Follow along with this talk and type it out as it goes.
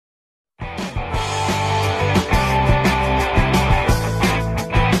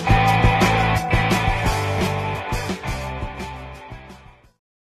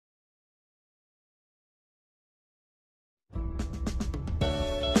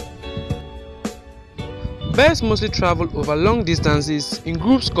Birds mostly travel over long distances in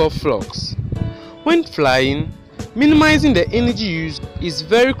groups called flocks. When flying, minimizing the energy used is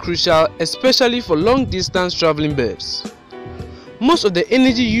very crucial, especially for long distance traveling birds. Most of the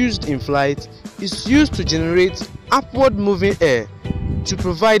energy used in flight is used to generate upward moving air to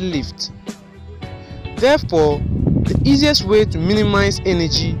provide lift. Therefore, the easiest way to minimize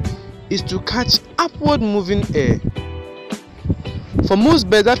energy is to catch upward moving air. For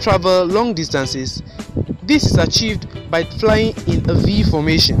most birds that travel long distances, this is achieved by flying in a V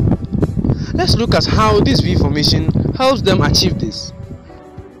formation. Let's look at how this V formation helps them achieve this.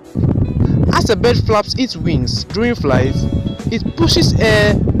 As a bird flaps its wings during flight, it pushes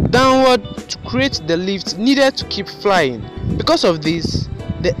air downward to create the lift needed to keep flying. Because of this,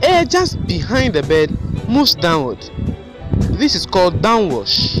 the air just behind the bird moves downward. This is called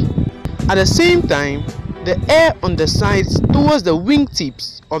downwash. At the same time, the air on the sides towards the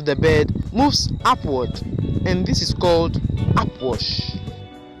wingtips of the bird moves upward, and this is called upwash.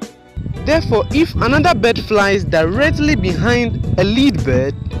 Therefore, if another bird flies directly behind a lead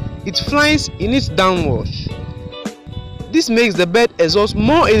bird, it flies in its downwash. This makes the bird exhaust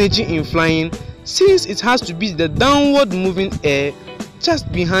more energy in flying, since it has to beat the downward moving air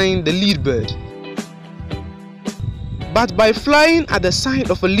just behind the lead bird. But by flying at the side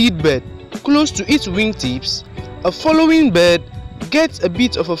of a lead bird close to its wingtips, a following bird gets a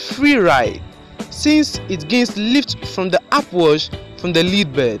bit of a free ride, since it gains lift from the upwash from the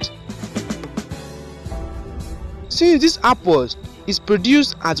lead bird. Since this upwash is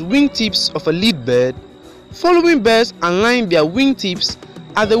produced at wingtips of a lead bird, following birds align their wingtips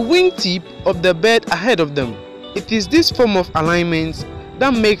at the wingtip of the bird ahead of them. It is this form of alignment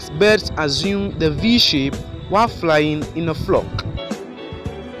that makes birds assume the V shape while flying in a flock.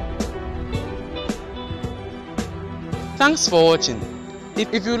 Thanks for watching.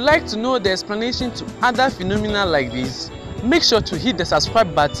 If you'd like to know the explanation to other phenomena like this, make sure to hit the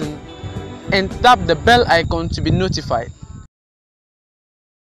subscribe button and tap the bell icon to be notified.